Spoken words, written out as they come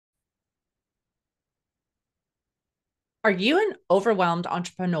Are you an overwhelmed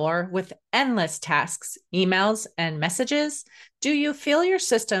entrepreneur with endless tasks, emails, and messages? Do you feel your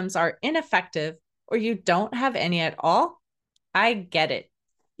systems are ineffective or you don't have any at all? I get it.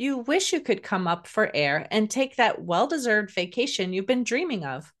 You wish you could come up for air and take that well deserved vacation you've been dreaming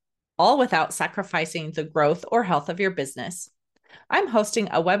of, all without sacrificing the growth or health of your business. I'm hosting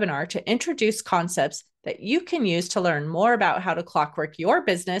a webinar to introduce concepts that you can use to learn more about how to clockwork your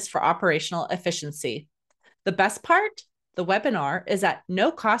business for operational efficiency. The best part? The webinar is at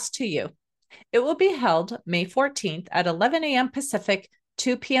no cost to you. It will be held May 14th at 11 a.m. Pacific,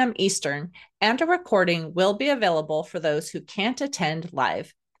 2 p.m. Eastern, and a recording will be available for those who can't attend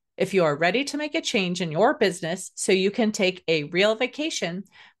live. If you are ready to make a change in your business so you can take a real vacation,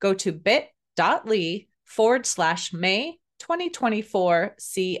 go to bit.ly/May 2024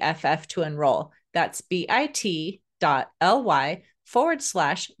 CFF to enroll. That's bit.ly/May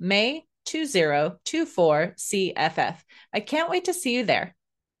 2024 CFF. I can't wait to see you there.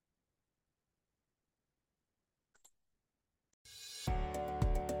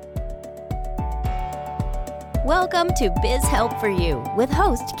 Welcome to Biz Help for You with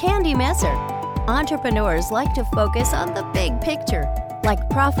host Candy Messer. Entrepreneurs like to focus on the big picture, like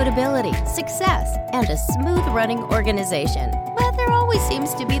profitability, success, and a smooth running organization. But there always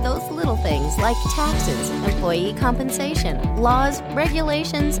seems to be those little things like taxes, employee compensation, laws,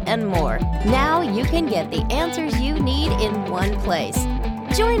 regulations, and more. Now you can get the answers you need in one place.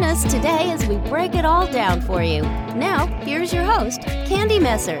 Join us today as we break it all down for you. Now, here's your host, Candy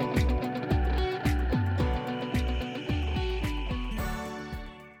Messer.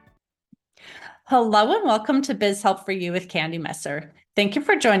 Hello and welcome to Biz Help for You with Candy Messer. Thank you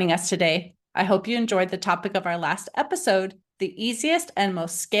for joining us today. I hope you enjoyed the topic of our last episode, the easiest and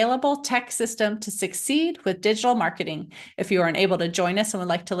most scalable tech system to succeed with digital marketing. If you are unable to join us and would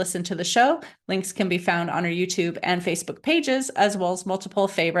like to listen to the show, links can be found on our YouTube and Facebook pages, as well as multiple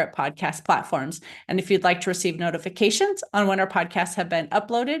favorite podcast platforms. And if you'd like to receive notifications on when our podcasts have been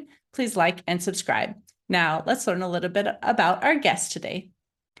uploaded, please like and subscribe. Now, let's learn a little bit about our guest today.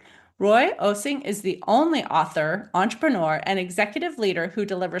 Roy Osing is the only author, entrepreneur, and executive leader who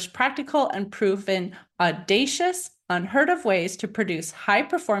delivers practical and proven, audacious, unheard of ways to produce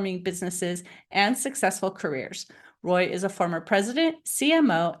high-performing businesses and successful careers. Roy is a former president,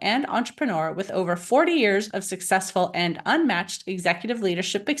 CMO, and entrepreneur with over 40 years of successful and unmatched executive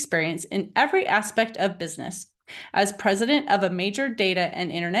leadership experience in every aspect of business. As president of a major data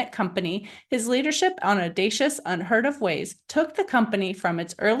and internet company, his leadership on audacious, unheard of ways took the company from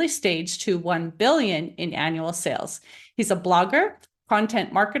its early stage to $1 billion in annual sales. He's a blogger,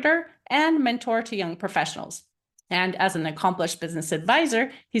 content marketer, and mentor to young professionals. And as an accomplished business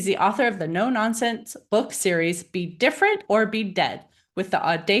advisor, he's the author of the no-nonsense book series, Be Different or Be Dead. With the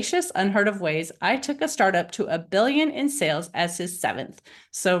audacious, unheard of ways, I took a startup to $1 billion in sales as his seventh.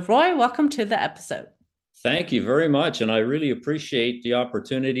 So Roy, welcome to the episode. Thank you very much. And I really appreciate the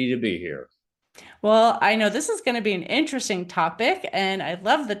opportunity to be here. Well, I know this is going to be an interesting topic and I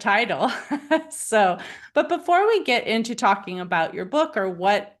love the title. But before we get into talking about your book or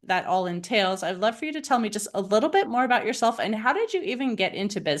what that all entails, I'd love for you to tell me just a little bit more about yourself and how did you even get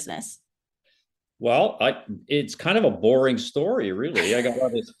into business? Well, it's kind of a boring story, really. I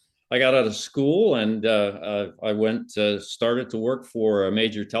got out of school and I started to work for a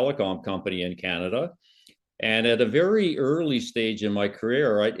major telecom company in Canada. And at a very early stage in my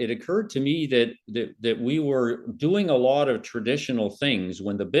career, it occurred to me that we were doing a lot of traditional things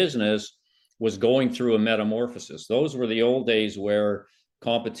when the business was going through a metamorphosis. Those were the old days where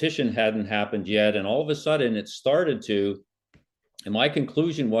competition hadn't happened yet, and all of a sudden it started to. And my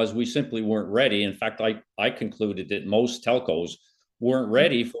conclusion was we simply weren't ready. In fact, I concluded that most telcos weren't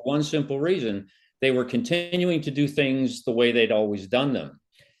ready for one simple reason. They were continuing to do things the way they'd always done them.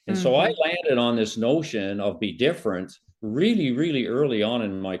 And so I landed on this notion of be different really, really early on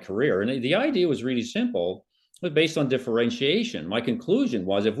in my career. And the idea was really simple. It was based on differentiation. My conclusion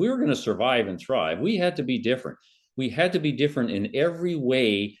was if we were going to survive and thrive, we had to be different. We had to be different in every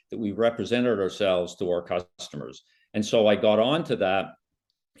way that we represented ourselves to our customers. And so I got on to that.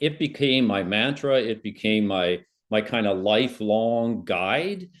 It became my mantra. It became my kind of lifelong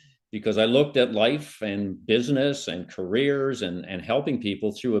guide, because I looked at life and business and careers and helping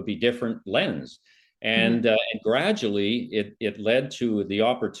people through a be different lens. And gradually it led to the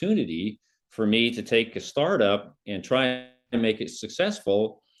opportunity for me to take a startup and try and make it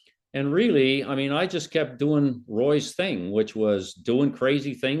successful. And really, I mean, I just kept doing Roy's thing, which was doing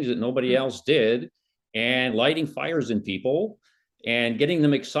crazy things that nobody else did and lighting fires in people and getting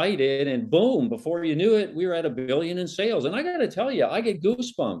them excited, and boom, before you knew it, we were at $1 billion in sales. And I got to tell you, I get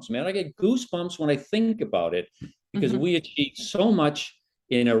goosebumps, man. I get goosebumps when I think about it, because we achieved so much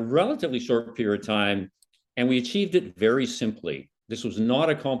in a relatively short period of time, and we achieved it very simply. This was not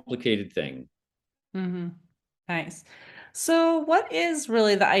a complicated thing. Mm-hmm. Nice. So, what is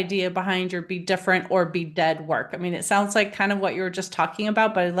really the idea behind your be different or be dead work? I mean, it sounds like kind of what you were just talking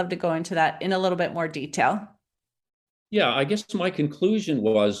about, but I'd love to go into that in a little bit more detail. Yeah, I guess my conclusion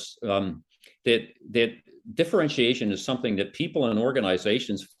was that differentiation is something that people and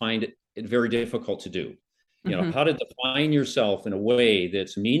organizations find it very difficult to do. You know, how to define yourself in a way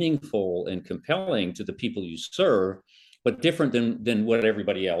that's meaningful and compelling to the people you serve, but different than what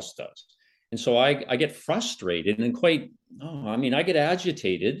everybody else does. And so I get frustrated and I get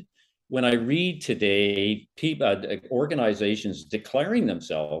agitated when I read today organizations declaring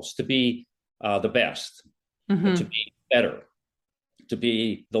themselves to be the best, to be better, to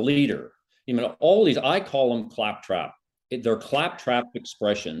be the leader. You know, all these, I call them claptrap. They're claptrap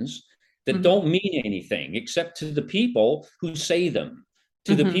expressions that don't mean anything except to the people who say them,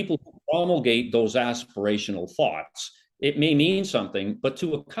 to the people who promulgate those aspirational thoughts. It may mean something, but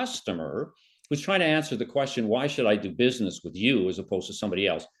to a customer who's trying to answer the question, why should I do business with you as opposed to somebody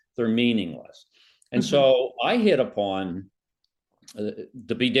else? They're meaningless. And so I hit upon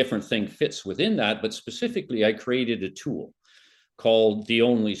the Be Different thing fits within that, but specifically I created a tool called the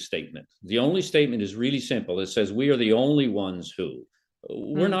Only Statement. The Only Statement is really simple. It says we are the only ones who.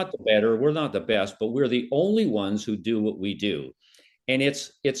 We're not the better, we're not the best, but we're the only ones who do what we do. And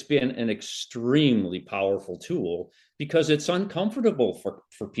it's been an extremely powerful tool because it's uncomfortable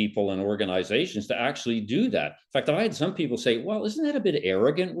for people and organizations to actually do that. In fact, I had some people say, well, isn't that a bit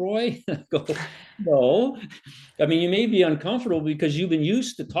arrogant, Roy? I go, no. I mean, you may be uncomfortable because you've been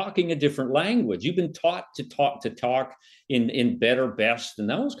used to talking a different language. You've been taught to talk in better, best, and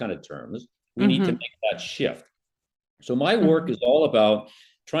those kind of terms. We need to make that shift. So my work is all about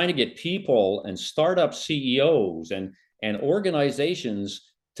trying to get people and startup CEOs and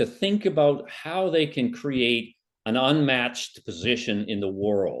organizations to think about how they can create an unmatched position in the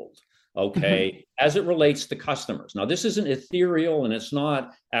world, okay, as it relates to customers. Now, this isn't ethereal and it's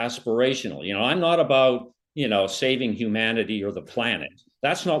not aspirational. You know, I'm not about, saving humanity or the planet.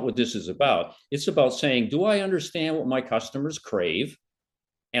 That's not what this is about. It's about saying, do I understand what my customers crave?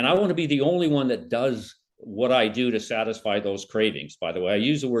 And I want to be the only one that does what I do to satisfy those cravings. By the way, I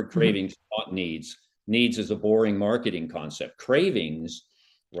use the word cravings, not needs. Needs is a boring marketing concept. Cravings,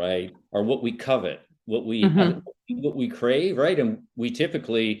 right, are what we covet, what we crave, right? And we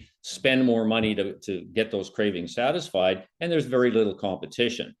typically spend more money to get those cravings satisfied, and there's very little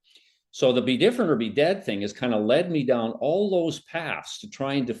competition. So the Be Different or Be Dead thing has kind of led me down all those paths to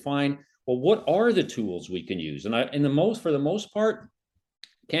try and define, well, what are the tools we can use? And for the most part,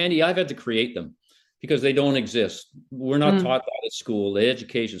 Candy, I've had to create them, because they don't exist. We're not taught that at school. The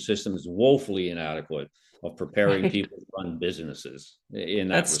education system is woefully inadequate of preparing people to run businesses in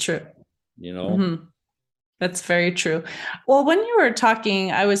that That's respect, true. That's very true. Well, when you were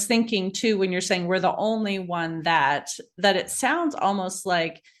talking, I was thinking too, when you're saying we're the only one that it sounds almost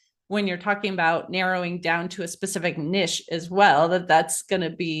like when you're talking about narrowing down to a specific niche as well, that's going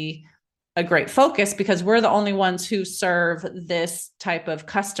to be a great focus because we're the only ones who serve this type of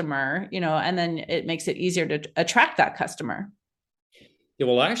customer, and then it makes it easier to attract that customer. Yeah,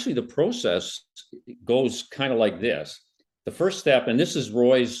 well, actually, the process goes kind of like this. The first step, and this is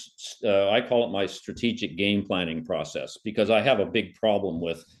Roy's, I call it my strategic game planning process, because I have a big problem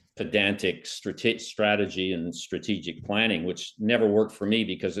with pedantic strategy and strategic planning, which never worked for me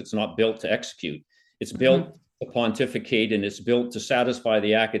because it's not built to execute. It's built to pontificate, and it's built to satisfy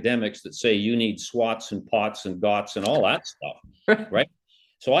the academics that say you need SWOTs and POTS and GOTS and all that stuff, right?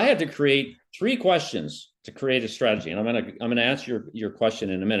 So I had to create 3 questions to create a strategy, and I'm gonna answer your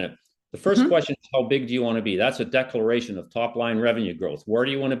question in a minute. The first question is, how big do you want to be? That's a declaration of top line revenue growth. Where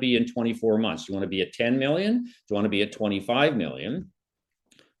do you want to be in 24 months? Do you want to be at 10 million? Do you want to be at 25 million?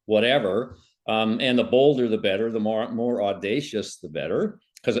 Whatever. And the bolder, the better, the more audacious, the better,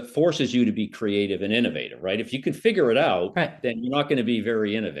 because it forces you to be creative and innovative, right? If you can figure it out, then you're not going to be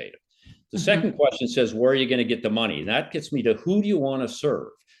very innovative. The second question says, where are you going to get the money? And that gets me to, who do you want to serve?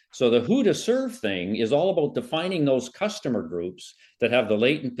 So the who to serve thing is all about defining those customer groups that have the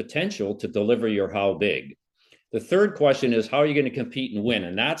latent potential to deliver your how big. The third question is, how are you going to compete and win?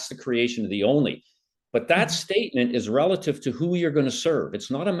 And that's the creation of the only. But that statement is relative to who you're going to serve. It's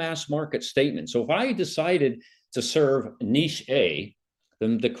not a mass market statement. So if I decided to serve niche A,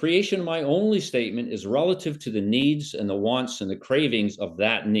 then the creation of my only statement is relative to the needs and the wants and the cravings of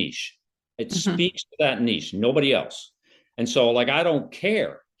that niche. It speaks to that niche, nobody else. And so, I don't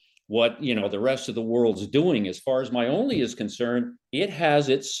care what the rest of the world's doing. As far as my only is concerned, it has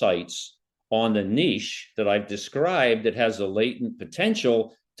its sights on the niche that I've described that has a latent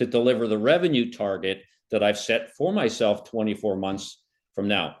potential to deliver the revenue target that I've set for myself 24 months from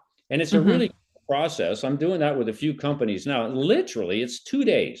now. And it's a really cool process. I'm doing that with a few companies now. Literally, it's 2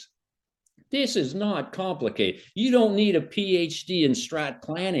 days. This is not complicated. You don't need a PhD in strat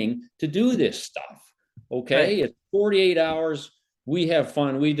planning to do this stuff. Okay. Right. It's 48 hours. We have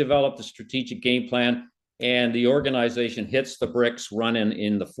fun. We developed a strategic game plan, and the organization hits the bricks running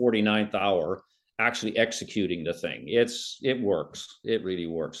in the 49th hour, actually executing the thing. It works. It really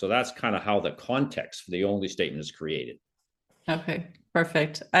works. So that's kind of how the context for the only statement is created. Okay,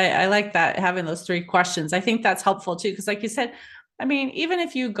 perfect. I like that, having those 3 questions. I think that's helpful too, because like you said, I mean, even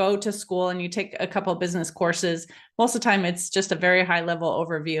if you go to school and you take a couple of business courses, most of the time it's just a very high level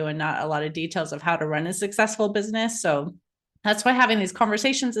overview and not a lot of details of how to run a successful business. So that's why having these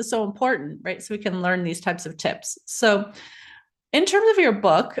conversations is so important, right? So we can learn these types of tips. So in terms of your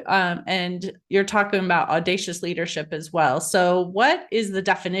book, and you're talking about audacious leadership as well. So what is the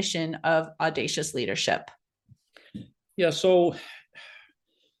definition of audacious leadership? Yeah, so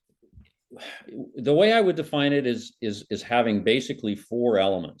the way I would define it is having basically 4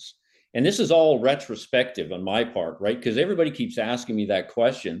 elements. And this is all retrospective on my part, right? Because everybody keeps asking me that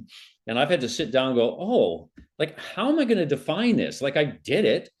question. And I've had to sit down and go, oh, like, how am I going to define this? Like, I did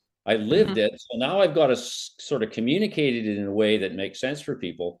it. I lived it. So now I've got to sort of communicate it in a way that makes sense for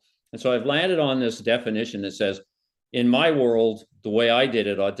people. And so I've landed on this definition that says, in my world, the way I did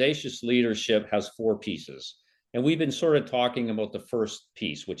it, audacious leadership has 4 pieces. And we've been sort of talking about the first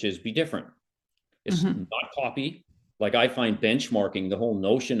piece, which is be different. It's not copy. Like, I find benchmarking, the whole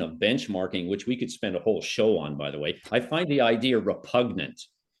notion of benchmarking, which we could spend a whole show on, by the way, I find the idea repugnant.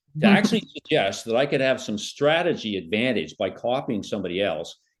 To actually suggest that I could have some strategy advantage by copying somebody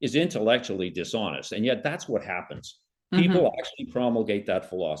else is intellectually dishonest. And yet that's what happens. People actually promulgate that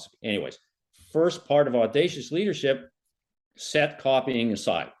philosophy. Anyways, first part of audacious leadership, set copying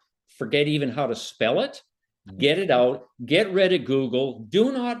aside. Forget even how to spell it. Get it out. Get rid of Google.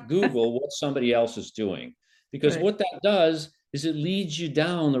 Do not Google what somebody else is doing, because what that does is it leads you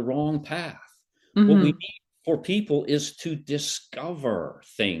down the wrong path. What we need for people is to discover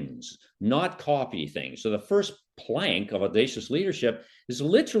things, not copy things. So the first plank of audacious leadership is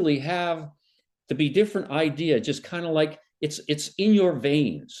literally have the be different idea, just kind of like it's in your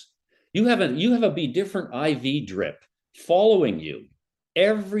veins. You have a be different IV drip following you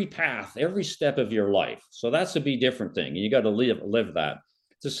every path, every step of your life. So that's a be different thing. And you got to live that.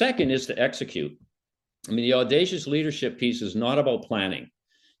 The second is to execute. I mean, the audacious leadership piece is not about planning.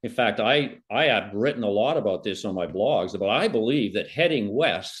 In fact, I have written a lot about this on my blogs, but I believe that heading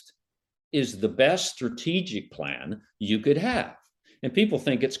west is the best strategic plan you could have. And people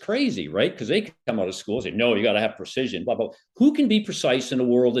think it's crazy, right? Because they come out of school and say, no, you got to have precision, blah, blah. Who can be precise in a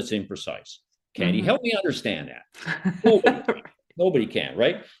world that's imprecise? Can you help me understand that? Nobody can,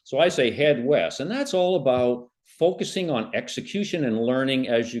 right? So I say head west. And that's all about focusing on execution and learning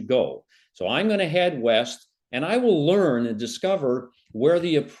as you go. So I'm going to head west, and I will learn and discover where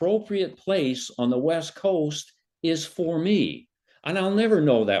the appropriate place on the West Coast is for me. And I'll never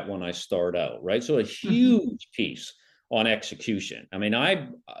know that when I start out, right? So a huge piece on execution. I mean,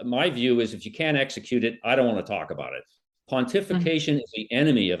 my view is if you can't execute it, I don't want to talk about it. Pontification is the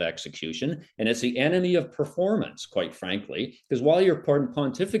enemy of execution, and it's the enemy of performance, quite frankly, because while you're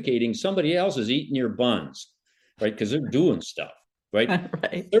pontificating, somebody else is eating your buns, right? Because they're doing stuff, right?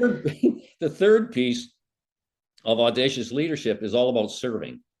 Right. The third piece of audacious leadership is all about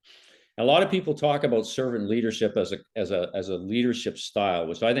serving. A lot of people talk about servant leadership as a leadership style,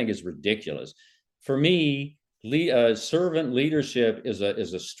 which I think is ridiculous. For me, servant leadership is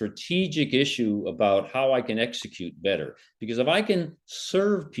a strategic issue about how I can execute better. Because if I can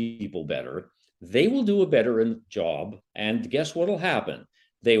serve people better, they will do a better job. And guess what will happen?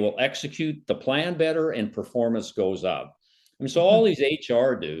 They will execute the plan better, and performance goes up. I mean, so all these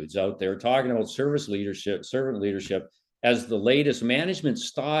HR dudes out there talking about servant leadership as the latest management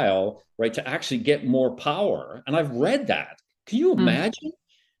style, right, to actually get more power. And I've read that. Can you imagine?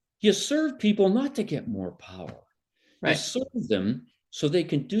 You serve people not to get more power. Right. You serve them so they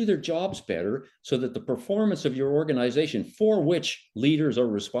can do their jobs better, so that the performance of your organization, for which leaders are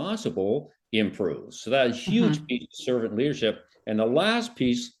responsible, improves. So that's a huge piece of servant leadership. And the last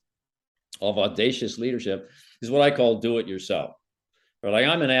piece of audacious leadership is what I call do it yourself. Like,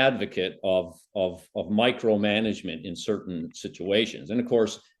 I'm an advocate of micromanagement in certain situations. And of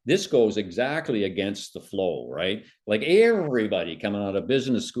course, this goes exactly against the flow, right? Like, everybody coming out of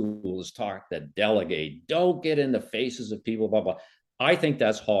business school is taught to delegate, don't get in the faces of people, blah, blah. I think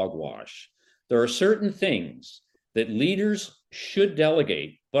that's hogwash. There are certain things that leaders should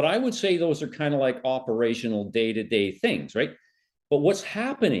delegate, but I would say those are kind of like operational day-to-day things, right? But what's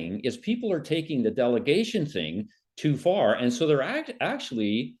happening is people are taking the delegation thing too far. And so they're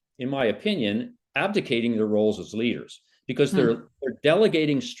actually, in my opinion, abdicating their roles as leaders because they're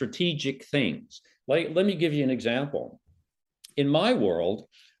delegating strategic things. Like, let me give you an example. In my world,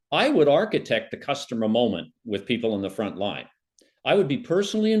 I would architect the customer moment with people in the front line. I would be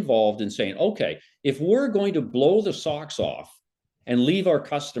personally involved in saying, okay, if we're going to blow the socks off and leave our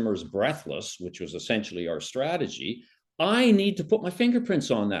customers breathless, which was essentially our strategy, I need to put my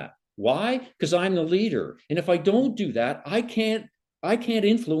fingerprints on that. Why? Because I'm the leader. And if I don't do that, I can't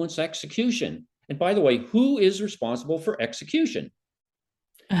influence execution. And by the way, who is responsible for execution?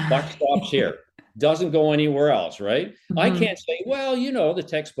 Buck stops here. Doesn't go anywhere else, right? I can't say, well, the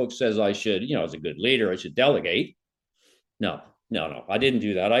textbook says I should, as a good leader, I should delegate. No. I didn't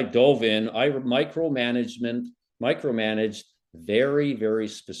do that. I dove in. I micromanaged very, very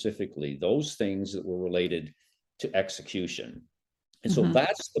specifically those things that were related to execution. And so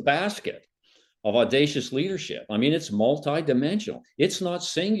that's the basket of audacious leadership. I mean, it's multidimensional. It's not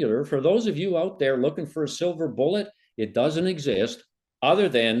singular. For those of you out there looking for a silver bullet, it doesn't exist other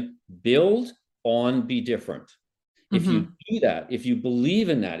than build on, be different. If you do that, if you believe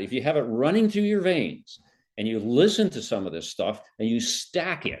in that, if you have it running through your veins and you listen to some of this stuff and you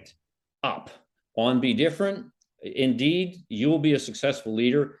stack it up on be different, indeed, you will be a successful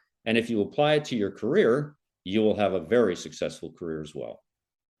leader. And if you apply it to your career, you will have a very successful career as well.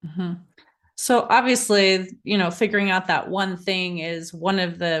 So obviously, figuring out that one thing is one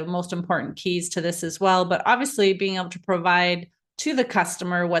of the most important keys to this as well. But obviously being able to provide to the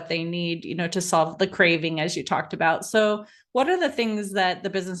customer what they need, to solve the craving, as you talked about. So what are the things that the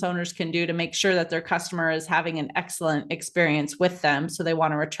business owners can do to make sure that their customer is having an excellent experience with them so they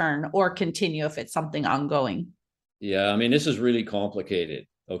want to return or continue if it's something ongoing? Yeah, I mean, this is really complicated.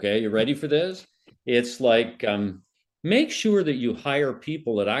 Okay, you ready for this? It's like, make sure that you hire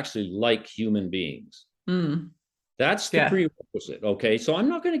people that actually like human beings. That's the prerequisite. Okay, so I'm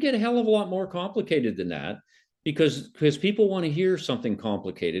not going to get a hell of a lot more complicated than that because people want to hear something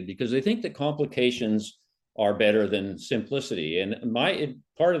complicated because they think that complications are better than simplicity. And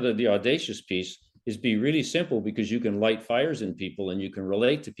part of the audacious piece is be really simple because you can light fires in people and you can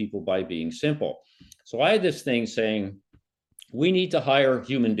relate to people by being simple. So I had this thing saying, we need to hire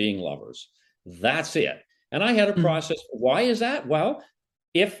human being lovers. That's it. And I had a process. Why is that? Well,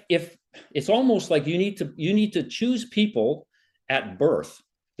 if it's almost like you need to choose people at birth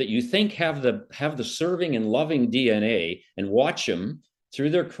that you think have the serving and loving DNA and watch them through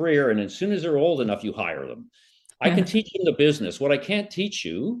their career. And as soon as they're old enough, you hire them. I can teach them the business. What I can't teach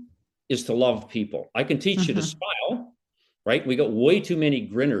you is to love people. I can teach you to smile, right? We got way too many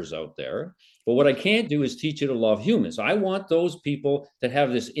grinners out there. But what I can't do is teach you to love humans. I want those people that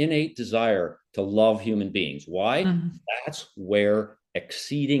have this innate desire to love human beings. Why? That's where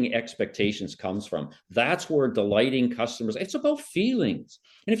exceeding expectations comes from. That's where delighting customers, it's about feelings.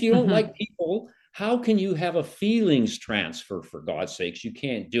 And if you don't like people, how can you have a feelings transfer, for God's sakes? You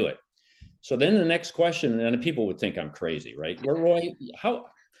can't do it. So then the next question, and people would think I'm crazy, right? Well, Roy,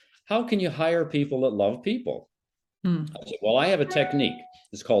 how can you hire people that love people? I said, well, I have a technique.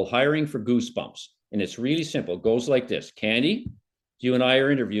 It's called hiring for goosebumps. And it's really simple. It goes like this. Candy, you and I are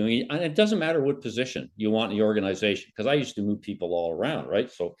interviewing, and it doesn't matter what position you want in the organization, because I used to move people all around,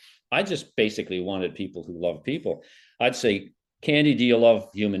 right? So I just basically wanted people who love people. I'd say, Candy, do you love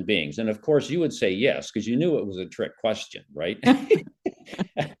human beings? And of course, you would say yes, because you knew it was a trick question, right?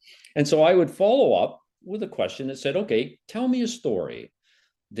 And so I would follow up with a question that said, okay, tell me a story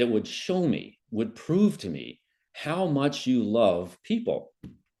that would show me, would prove to me how much you love people.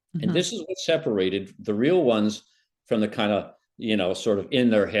 And this is what separated the real ones from the kind of, sort of in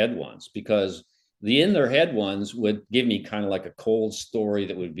their head ones, because the in their head ones would give me kind of like a cold story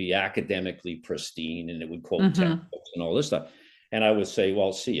that would be academically pristine and it would quote textbooks and all this stuff. And I would say,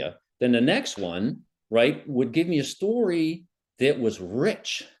 well, see ya. Then the next one, right, would give me a story that was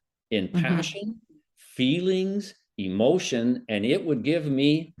rich in passion, feelings, emotion, and it would give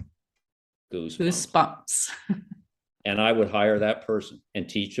me goosebumps. And I would hire that person and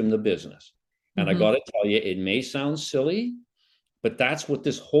teach them the business. And I got to tell you, it may sound silly, but that's what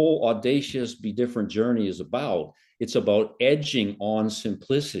this whole audacious be different journey is about. It's about edging on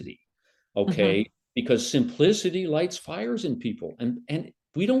simplicity. Okay. Because simplicity lights fires in people. And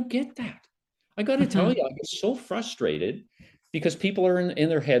we don't get that. I got to tell you, I get so frustrated because people are in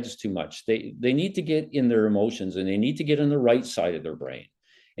their heads too much. They need to get in their emotions and they need to get on the right side of their brain.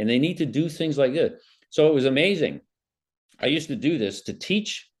 And they need to do things like this. So it was amazing. I used to do this to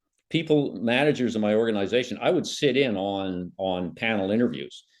teach people, managers in my organization, I would sit in on panel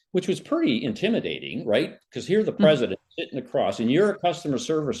interviews, which was pretty intimidating, right? Because here the president sitting across, and you're a customer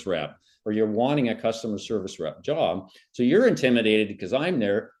service rep, or you're wanting a customer service rep job. So you're intimidated because I'm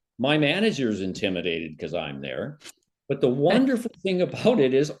there. My manager's intimidated because I'm there. But the wonderful thing about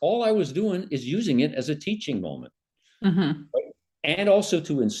it is all I was doing is using it as a teaching moment. Mm-hmm. Right? And also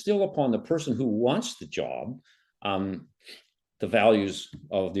to instill upon the person who wants the job the values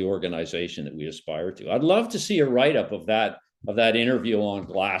of the organization that we aspire to. I'd love to see a write-up of that interview on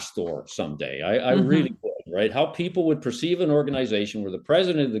Glassdoor someday. I really would, right? How people would perceive an organization where the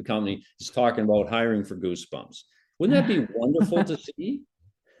president of the company is talking about hiring for Goosebumps. Wouldn't that be wonderful to see?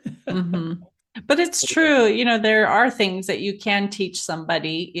 But it's true, there are things that you can teach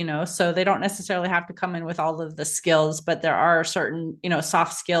somebody, so they don't necessarily have to come in with all of the skills, but there are certain,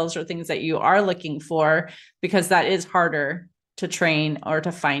 soft skills or things that you are looking for, because that is harder to train or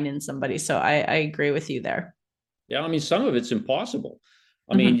to find in somebody. So I agree with you there. Yeah, I mean, some of it's impossible.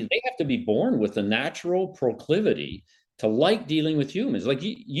 I mean, they have to be born with a natural proclivity to like dealing with humans. Like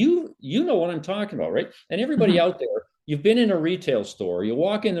you know what I'm talking about, right? And everybody out there, you've been in a retail store, you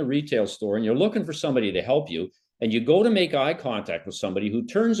walk in the retail store and you're looking for somebody to help you, and you go to make eye contact with somebody who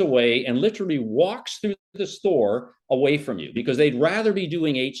turns away and literally walks through the store away from you because they'd rather be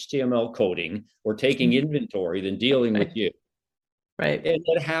doing HTML coding or taking inventory than dealing with you. Right. And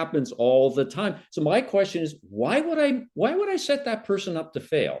it happens all the time. So my question is, why would I set that person up to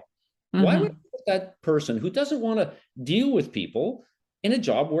fail? Why would I put that person who doesn't want to deal with people in a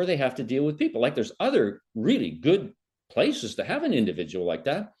job where they have to deal with people? Like, there's other really good places to have an individual like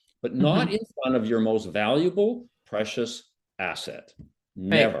that, but not in front of your most valuable, precious asset.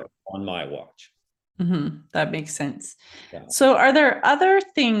 Never on my watch. That makes sense. Yeah. So are there other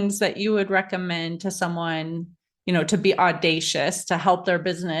things that you would recommend to someone, to be audacious, to help their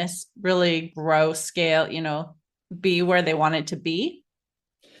business really grow, scale, be where they want it to be?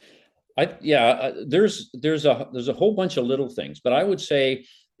 There's a whole bunch of little things, but I would say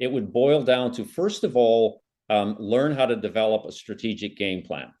it would boil down to, first of all, learn how to develop a strategic game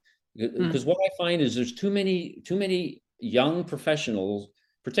plan. Because what I find is there's too many young professionals,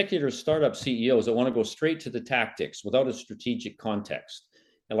 particularly startup CEOs, that want to go straight to the tactics without a strategic context.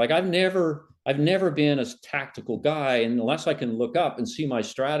 And like, I've never been a tactical guy unless I can look up and see my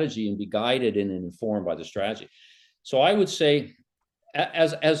strategy and be guided and informed by the strategy. So I would say,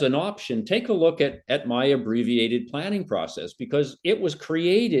 as an option, take a look at my abbreviated planning process, because it was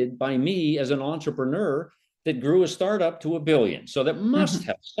created by me as an entrepreneur that grew a startup to $1 billion. So that must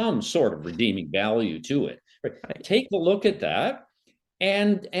have some sort of redeeming value to it. Right? Take a look at that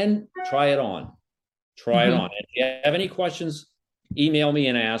and try it on. Try it on. And if you have any questions, email me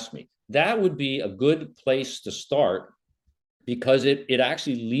and ask me. That would be a good place to start, because it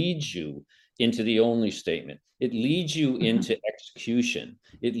actually leads you into the only statement. It leads you into execution.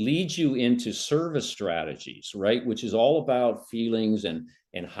 It leads you into service strategies, right? Which is all about feelings and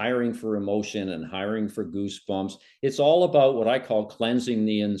hiring for emotion and hiring for goosebumps. It's all about what I call cleansing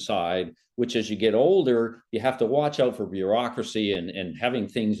the inside, which, as you get older, you have to watch out for bureaucracy and having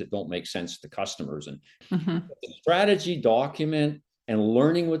things that don't make sense to customers. And the strategy document and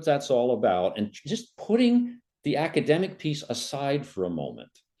learning what that's all about, and just putting the academic piece aside for a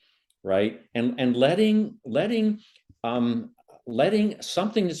moment, right? And letting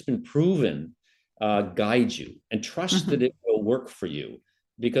something that's been proven guide you, and trust that it will work for you,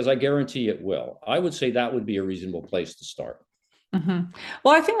 because I guarantee it will. I would say that would be a reasonable place to start.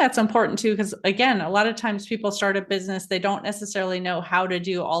 Well, I think that's important too, because again, a lot of times people start a business, they don't necessarily know how to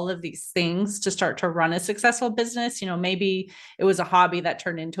do all of these things to start to run a successful business. Maybe it was a hobby that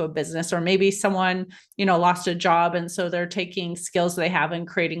turned into a business, or maybe someone, lost a job. And so they're taking skills they have and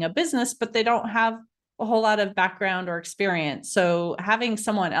creating a business, but they don't have a whole lot of background or experience. So having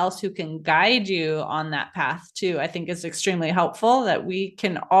someone else who can guide you on that path too, I think is extremely helpful, that we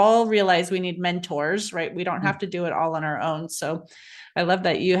can all realize we need mentors, right? We don't have to do it all on our own. So I love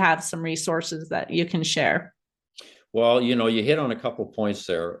that you have some resources that you can share. Well, you hit on a couple of points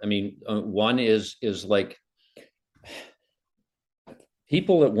there. I mean, one is like,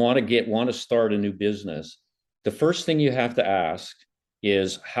 people that want to start a new business, the first thing you have to ask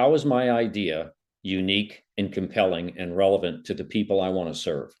is, how is my idea unique and compelling and relevant to the people I want to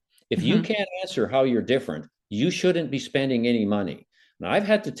serve? If you can't answer how you're different, you shouldn't be spending any money. Now, I've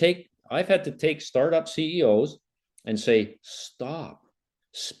had to take startup CEOs and say, stop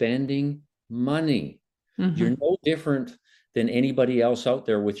spending money. You're no different than anybody else out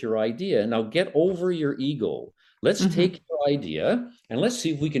there with your idea. Now get over your ego. Let's take your idea and let's see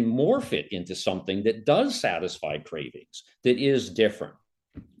if we can morph it into something that does satisfy cravings, that is different.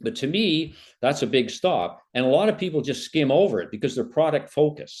 But to me, that's a big stop. And a lot of people just skim over it because they're product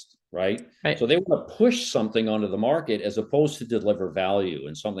focused, right? So Right. they want to push something onto the market as opposed to deliver value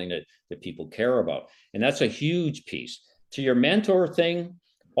and something that people care about. And that's a huge piece. To your mentor thing,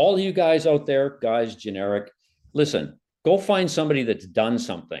 all you guys out there, guys, generic, listen, go find somebody that's done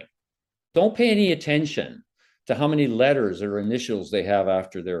something. Don't pay any attention to how many letters or initials they have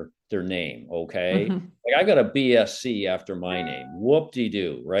after their name. Okay. Mhm. Like I got a BSc after my name.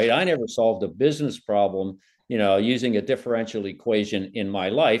 Whoop-de-doo, right? I never solved a business problem, using a differential equation in my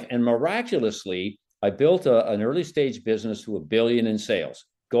life. And miraculously, I built an early stage business to $1 billion in sales.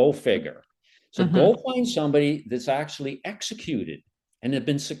 Go figure. So go Mhm. find somebody that's actually executed and have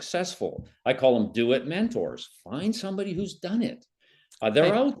been successful. I call them do it mentors. Find somebody who's done it. They're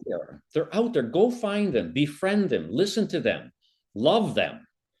Right. out there. They're out there. Go find them, befriend them, listen to them, love them,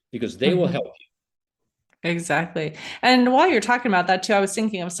 because they will Mhm. help Exactly. And while you're talking about that too, I was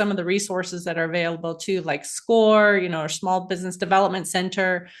thinking of some of the resources that are available too, like SCORE, or Small Business Development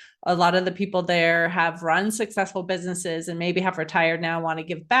Center. A lot of the people there have run successful businesses and maybe have retired now, want to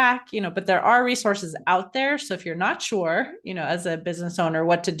give back, but there are resources out there. So if you're not sure, as a business owner,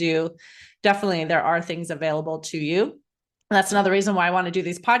 what to do, definitely there are things available to you. And that's you. another reason why I want to do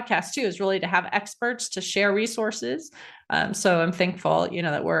these podcasts too, is really to have experts to share resources. So I'm thankful,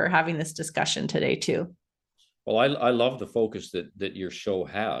 that we're having this discussion today too. Well, I love the focus that your show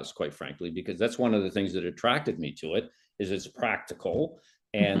has, quite frankly, because that's one of the things that attracted me to it. Is it's practical,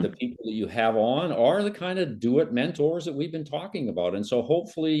 and the Mhm. people that you have on are the kind of do it mentors that we've been talking about. And so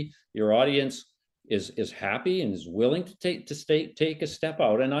hopefully your audience is happy and is willing to take a step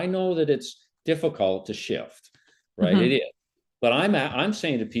out. And I know that it's difficult to shift, right? It Mhm. is, but I'm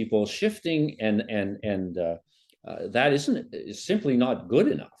saying to people, shifting and that is simply not good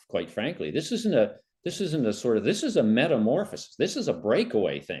enough. Quite frankly, this is a metamorphosis. This is a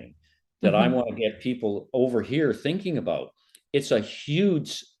breakaway thing that I Mhm. want to get people over here thinking about. It's a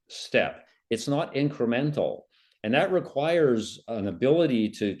huge step. It's not incremental. And that requires an ability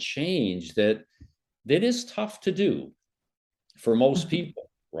to change that is tough to do for most Mhm. people,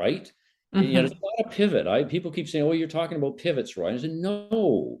 right? It's Mhm. not a pivot. People keep saying, "Oh, you're talking about pivots, right?" I said,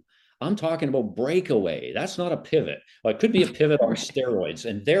 "No, I'm talking about breakaway. That's not a pivot. Well, it could be a pivot on Right. steroids,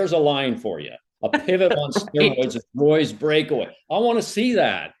 and there's a line for you. A pivot on Right. steroids is Roy's breakaway. I want to see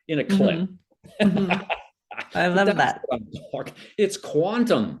that in a clip." Mhm. Mhm. I But love that's that. what I'm talking. It's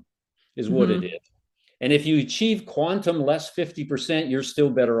quantum, is what it Mhm. is. And if you achieve quantum less 50%, you're still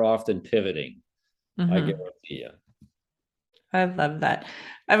better off than pivoting. I Mhm. guarantee you. I love that.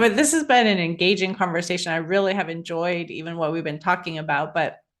 I mean, this has been an engaging conversation. I really have enjoyed even what we've been talking about,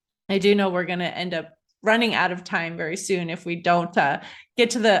 but I do know we're going to end up running out of time very soon if we don't get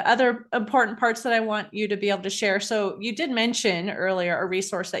to the other important parts that I want you to be able to share. So, you did mention earlier a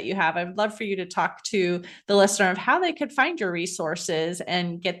resource that you have. I'd love for you to talk to the listener of how they could find your resources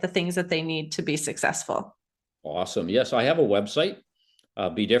and get the things that they need to be successful. Awesome. Yes, I have a website,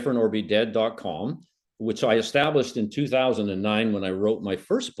 bedifferentorbedead.com, which I established in 2009 when I wrote my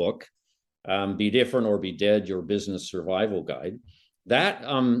first book, Be Different or Be Dead, Your Business Survival Guide.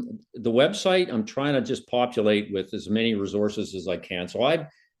 The website, I'm trying to just populate with as many resources as I can.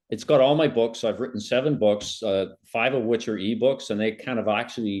 It's got all my books. I've written 7 books, 5 of which are ebooks, and they kind of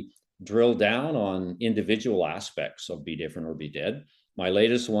actually drill down on individual aspects of Be Different or Be Dead. My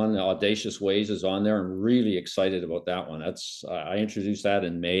latest one, Audacious Ways, is on there. I'm really excited about that one. I introduced that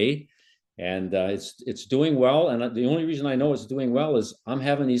in May, and it's doing well. And the only reason I know it's doing well is I'm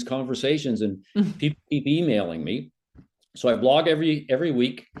having these conversations, and people keep emailing me. So I blog every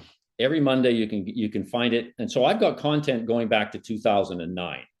week. Every Monday you can find it. And so I've got content going back to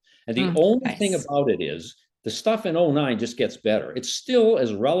 2009. And the only thing Nice. about it is the stuff in '09 just gets better. It's still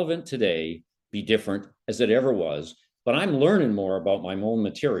as relevant today, Be Different, as it ever was. But I'm learning more about my own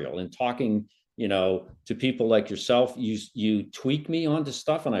material and talking, to people like yourself. You tweak me onto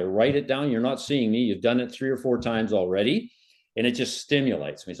stuff and I write it down. You're not seeing me. You've done it 3 or 4 times already. And it just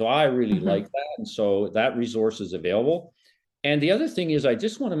stimulates me. So I really like Mhm. that. And so that resource is available. And the other thing is, I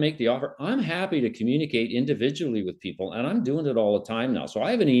just want to make the offer. I'm happy to communicate individually with people, and I'm doing it all the time now. So I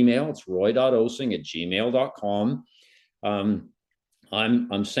have an email. It's roy.osing@gmail.com. Um,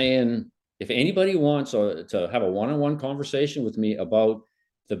 I'm saying if anybody wants to have a one-on-one conversation with me about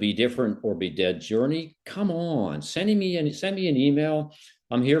the Be Different or Be Dead journey, come on, send me an email.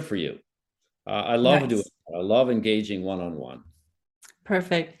 I'm here for you. I love doing Nice. it. I love engaging one-on-one.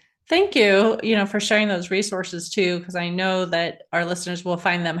 Perfect. Thank you, for sharing those resources too, because I know that our listeners will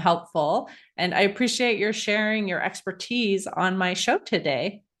find them helpful. And I appreciate your sharing your expertise on my show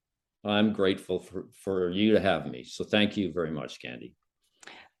today. I'm grateful for you to have me. So thank you very much, Candy.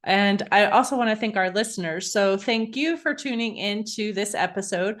 And I also want to thank our listeners. So thank you for tuning into this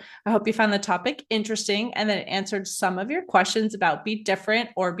episode. I hope you found the topic interesting and that it answered some of your questions about Be Different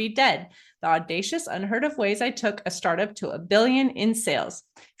or Be Dead, the audacious, unheard of ways I took a startup to $1 billion in sales.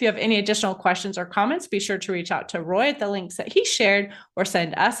 If you have any additional questions or comments, be sure to reach out to Roy at the links that he shared or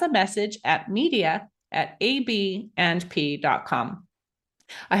send us a message at media@abandp.com.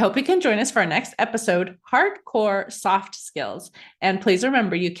 I hope you can join us for our next episode, Hardcore Soft Skills. And please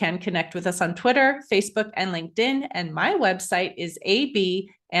remember, you can connect with us on Twitter, Facebook, and LinkedIn. And my website is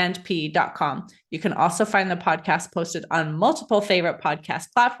abandp.com. You can also find the podcast posted on multiple favorite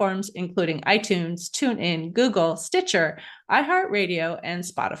podcast platforms, including iTunes, TuneIn, Google, Stitcher, iHeartRadio, and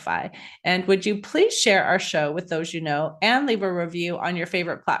Spotify. And would you please share our show with those you know and leave a review on your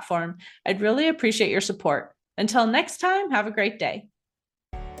favorite platform? I'd really appreciate your support. Until next time, have a great day.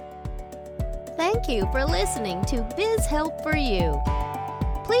 Thank you for listening to Biz Help for You.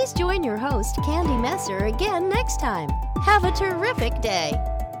 Please join your host, Candy Messer, again next time. Have a terrific day.